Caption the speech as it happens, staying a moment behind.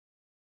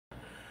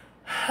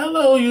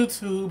Hello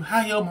YouTube,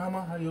 how your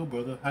mama, how your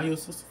brother, how your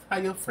sister, how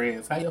your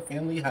friends, how your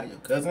family, how your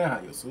cousin, how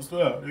your sister,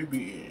 how they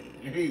be.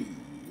 Hey,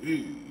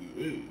 hey,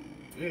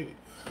 hey.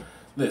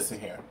 Listen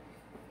here.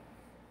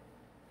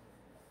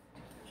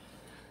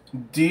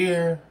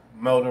 Dear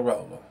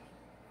Motorola.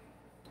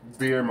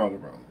 Dear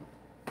Motorola.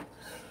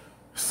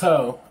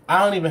 So,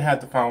 I don't even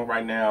have the phone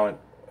right now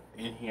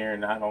in here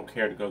and I don't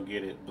care to go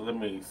get it. But let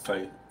me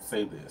say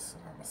this.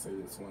 I'm gonna say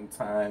this one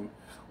time.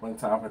 One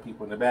time for the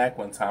people in the back,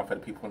 one time for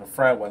the people in the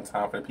front, one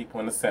time for the people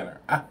in the center.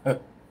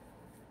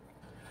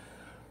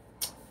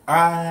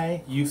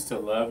 I used to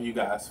love you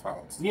guys'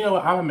 phones. You know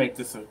what? I'm gonna make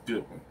this a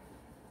good one.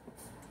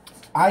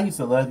 I used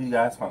to love you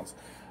guys' phones.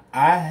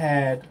 I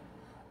had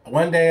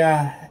one day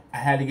I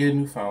had to get a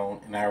new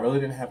phone, and I really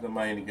didn't have the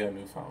money to get a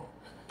new phone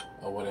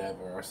or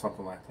whatever or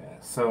something like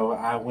that. So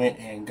I went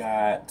and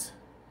got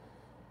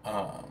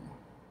um,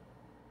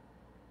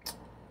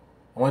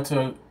 I went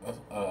to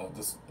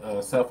this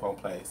cell phone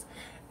place,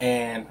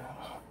 and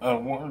I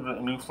wanted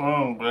a new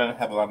phone, but I didn't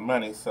have a lot of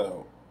money,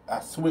 so I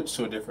switched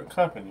to a different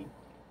company,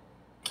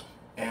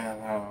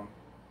 and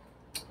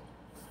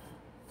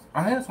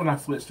I think that's when I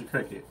switched to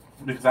Cricket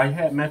because I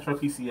had Metro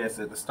PCS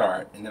at the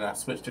start, and then I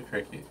switched to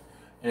Cricket.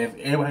 And if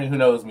anybody who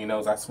knows me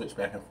knows I switch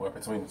back and forth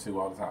between the two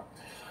all the time.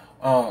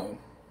 Um,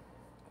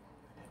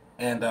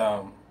 and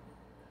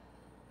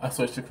I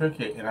switched to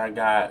Cricket, and I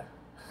got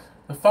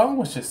the phone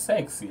was just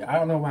sexy. I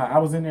don't know why. I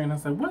was in there and I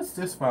said, "What's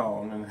this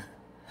phone?" And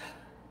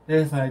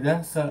it's like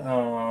that's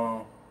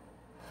a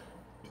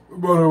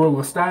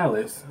Motorola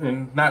Stylus,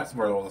 and not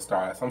Motorola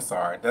Stylus. I'm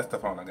sorry, that's the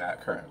phone I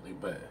got currently,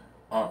 but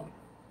um,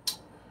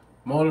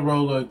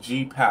 Motorola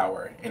G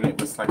Power, and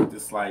it was like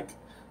this light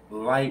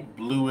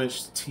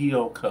bluish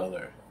teal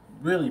color.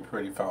 Really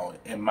pretty phone,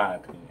 in my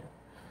opinion.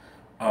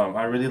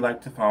 I really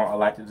like the phone. I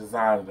like the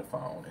design of the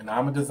phone, and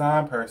I'm a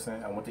design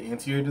person. I went to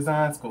interior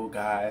design school,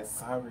 guys.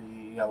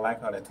 Sorry, I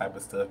like all that type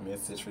of stuff,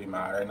 mid-century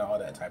modern, all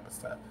that type of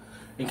stuff.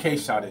 In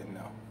case y'all didn't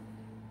know,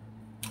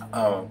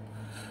 um,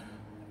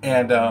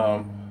 and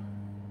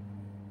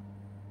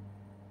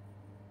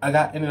I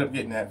got ended up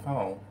getting that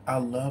phone. I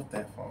loved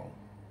that phone,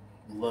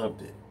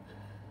 loved it.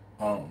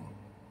 Um,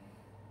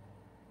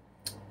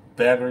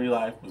 Battery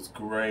life was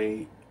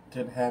great.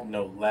 Didn't have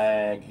no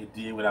lag. It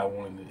did what I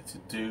wanted it to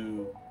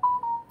do.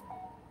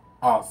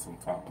 Awesome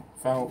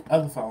phone.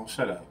 Other phone,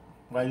 shut up.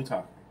 Why are you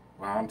talking?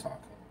 While I'm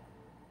talking.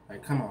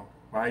 Like, come on.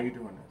 Why are you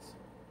doing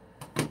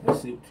this?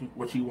 Let's see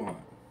what you want.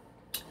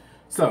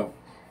 So,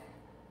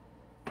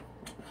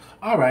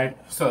 alright.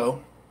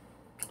 So,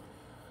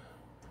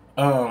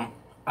 I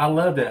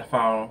love that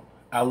phone.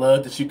 I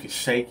love that you could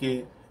shake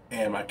it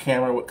and my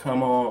camera would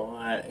come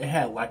on. It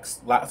had like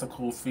lots of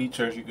cool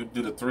features. You could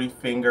do the three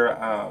finger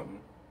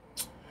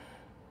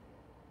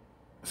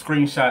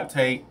screenshot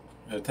take.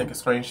 Take a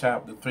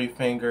screenshot with the three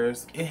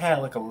fingers. It had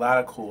like a lot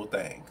of cool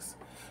things.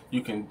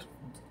 You can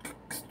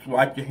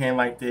swipe your hand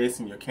like this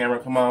and your camera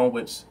come on,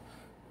 which,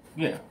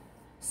 yeah.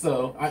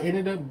 So I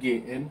ended up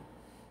getting,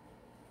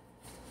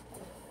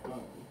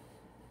 um,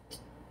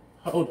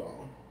 hold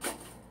on.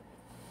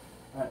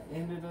 I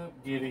ended up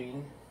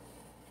getting,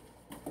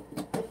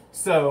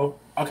 so,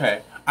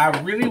 okay.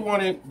 I really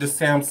wanted the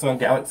Samsung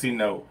Galaxy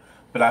Note,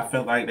 but I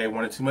felt like they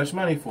wanted too much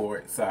money for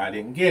it, so I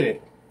didn't get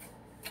it.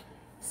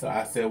 So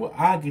I said, well,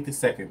 I'll get the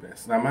second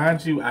best. Now,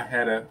 mind you, I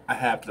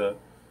have the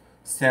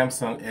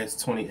Samsung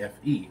S20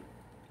 FE.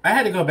 I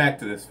had to go back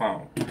to this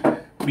phone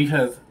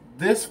because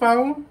this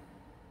phone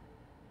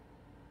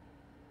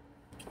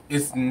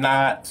is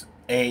not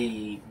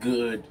a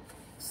good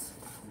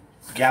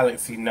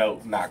Galaxy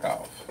Note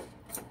knockoff.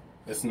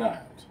 It's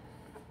not.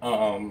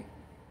 Um,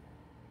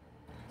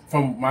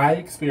 from my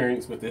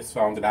experience with this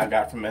phone that I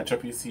got from Metro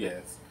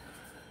PCS,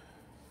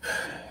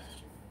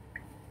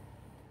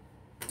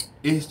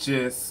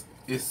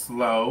 it's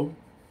slow.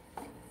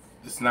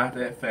 It's not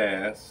that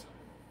fast.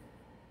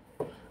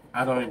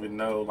 I don't even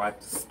know like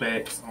the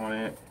specs on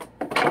it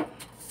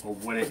or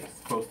what it's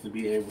supposed to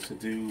be able to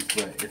do,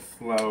 but it's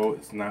slow.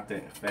 It's not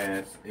that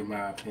fast, in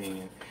my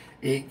opinion.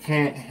 It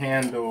can't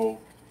handle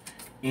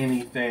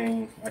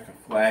anything like a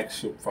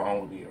flagship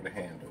phone would be able to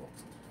handle.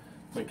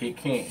 Like it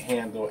can't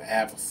handle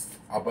apps,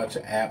 a bunch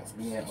of apps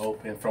being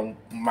open from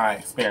my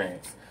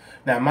experience.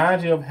 Now,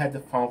 mind you, I've had the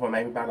phone for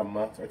maybe about a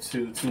month or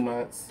 2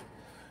 months.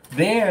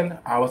 Then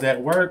I was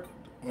at work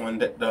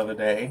the other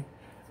day,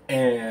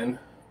 and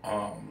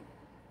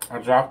I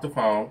dropped the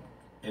phone,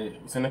 and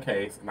it was in a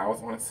case, and I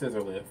was on a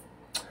scissor lift,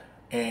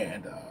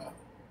 and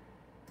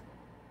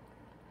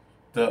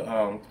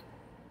the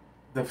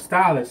the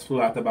stylus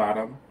flew out the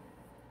bottom.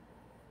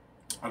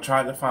 I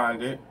tried to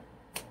find it,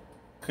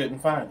 couldn't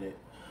find it.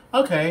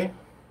 Okay,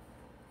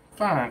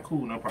 fine,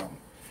 cool, no problem.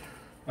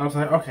 I was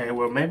like, okay,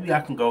 well maybe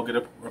I can go get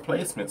a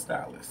replacement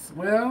stylus.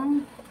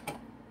 Well,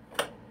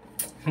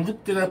 I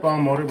looked it up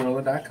on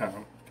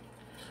Motorola.com,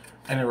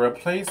 and a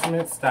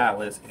replacement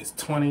stylus is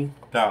 $20.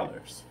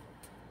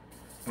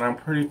 And I'm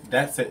pretty,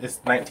 that's it, it's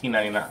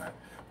 $19.99.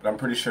 But I'm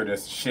pretty sure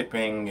there's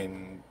shipping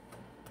and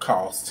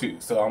costs too.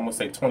 So I'm gonna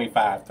say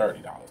 $25,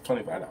 $30,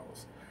 $25.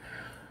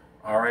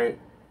 Alright.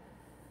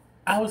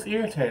 I was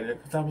irritated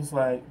because I was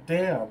like,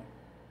 damn,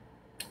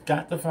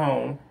 got the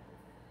phone,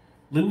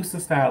 lose the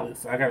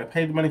stylus. I gotta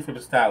pay the money for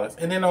the stylus,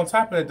 and then on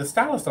top of that, the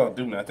stylus don't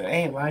do nothing. It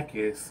ain't like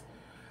it's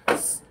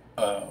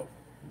uh,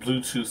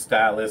 Bluetooth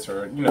stylus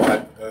or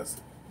like a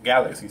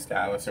Galaxy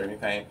stylus or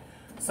anything.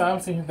 So I'm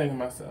sitting here thinking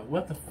to myself,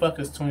 what the fuck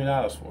is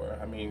 $20 for?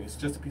 I mean, it's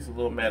just a piece of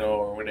little metal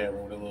or whatever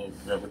with a little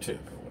rubber tip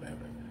or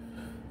whatever.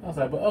 I was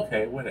like, but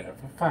okay, whatever,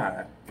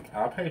 fine,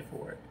 I'll pay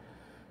for it.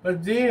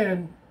 But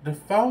then the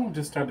phone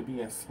just started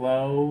being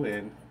slow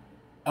and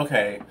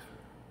okay.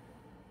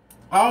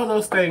 All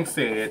those things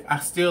said, I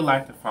still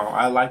like the phone.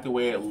 I like the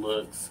way it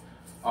looks,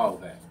 all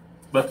that.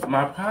 But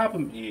my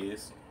problem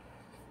is,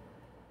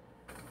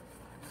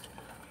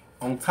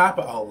 on top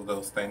of all of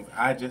those things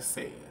I just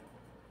said,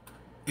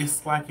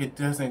 it's like it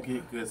doesn't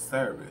get good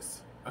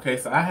service. Okay,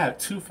 so I have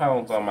two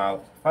phones on my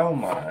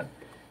phone line,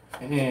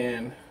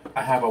 and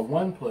I have a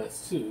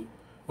OnePlus 2,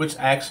 which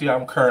actually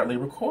I'm currently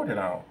recording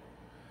on.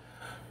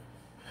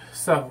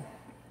 So,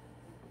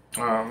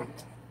 um,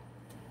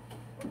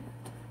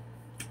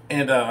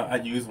 and I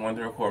use one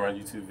to record my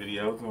YouTube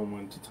videos and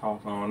one to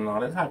talk on and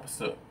all that type of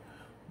stuff.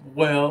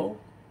 Well,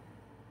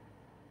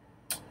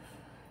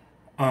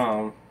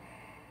 um,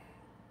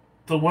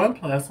 the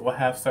OnePlus will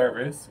have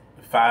service,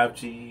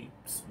 5G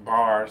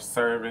bar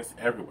service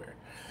everywhere.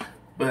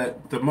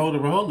 But the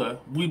Motorola,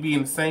 we be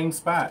in the same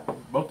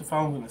spot, both the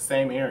phones in the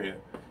same area,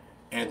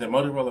 and the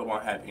Motorola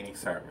won't have any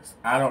service.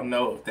 I don't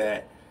know if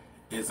that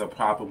is a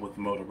problem with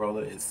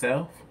Motorola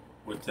itself,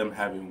 with them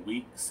having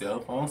weak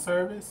cell phone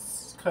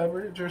service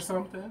coverage or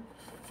something,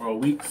 or a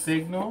weak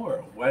signal or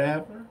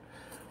whatever.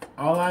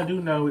 All I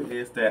do know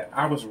is that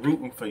I was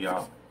rooting for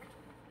y'all,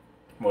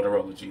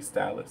 Motorola G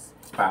Stylus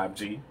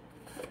 5G,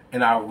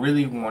 and I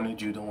really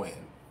wanted you to win.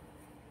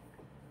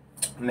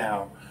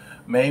 Now,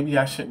 maybe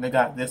I shouldn't have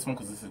got this one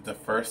because this is the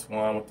first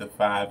one with the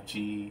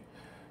 5G,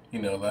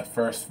 the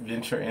first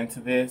venture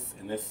into this,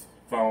 and this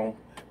phone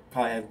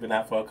probably has been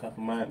out for a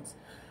couple months.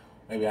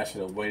 Maybe I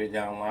should have waited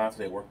down the line so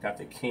they worked out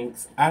the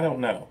kinks. I don't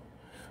know.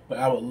 But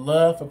I would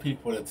love for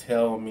people to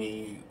tell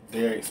me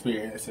their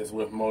experiences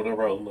with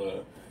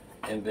Motorola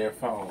and their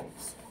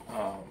phones.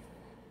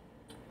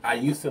 I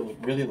used to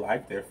really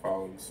like their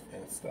phones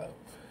and stuff.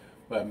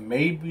 But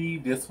maybe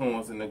this one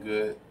wasn't a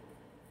good,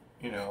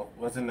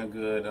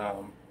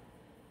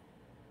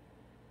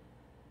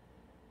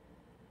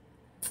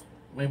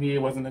 maybe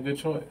it wasn't a good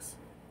choice.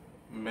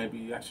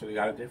 Maybe I should have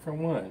got a different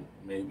one.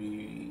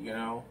 Maybe.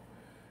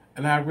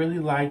 And I really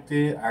liked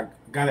it. I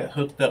got it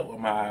hooked up with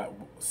my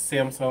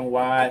Samsung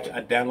Watch.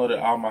 I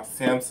downloaded all my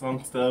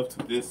Samsung stuff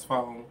to this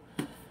phone.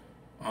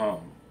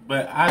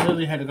 But I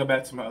really had to go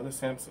back to my old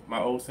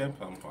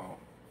Samsung phone.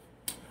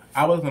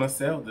 I was gonna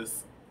sell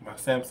my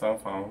Samsung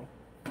phone,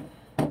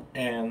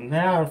 and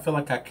now I feel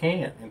like I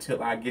can't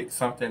until I get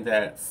something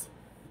that's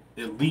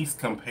at least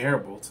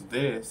comparable to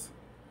this.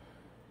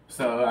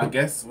 So I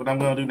guess what I'm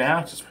gonna do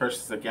now is just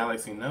purchase a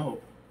Galaxy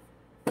Note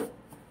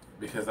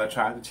because I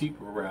tried the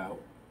cheaper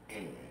route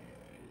and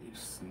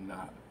it's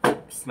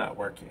not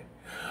working.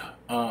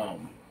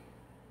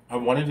 I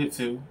wanted it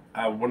to.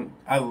 I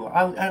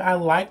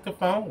like the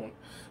phone.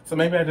 So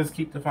maybe I just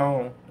keep the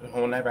phone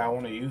whenever I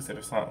want to use it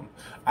or something.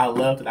 I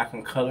love that I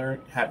can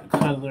have the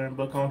coloring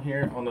book on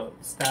here on the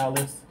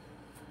stylus,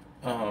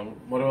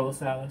 Motorola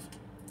stylus.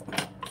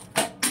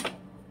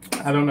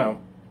 I don't know.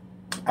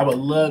 I would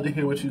love to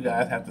hear what you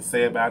guys have to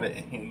say about it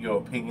and hear your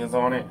opinions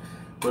on it.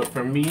 But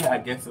for me, I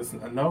guess it's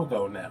a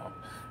no-go now.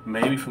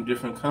 Maybe from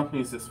different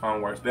companies this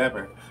phone works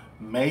better.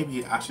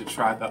 Maybe I should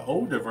try the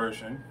older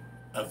version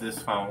of this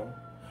phone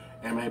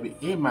and maybe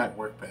it might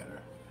work better.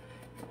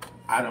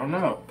 I don't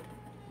know.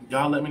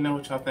 Y'all let me know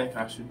what y'all think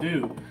I should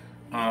do.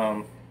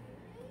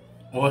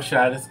 Or should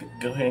I just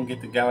go ahead and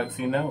get the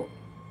Galaxy Note?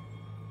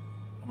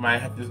 I might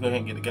have to just go ahead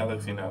and get the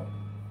Galaxy Note.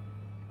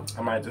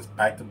 I might just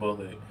bite the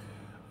bullet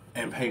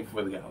and pay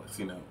for the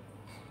Galaxy Note.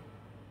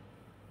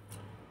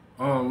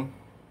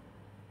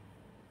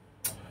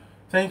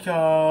 Thank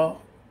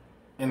y'all.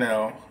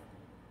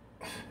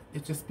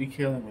 It just be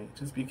killing me.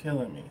 Just be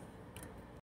killing me.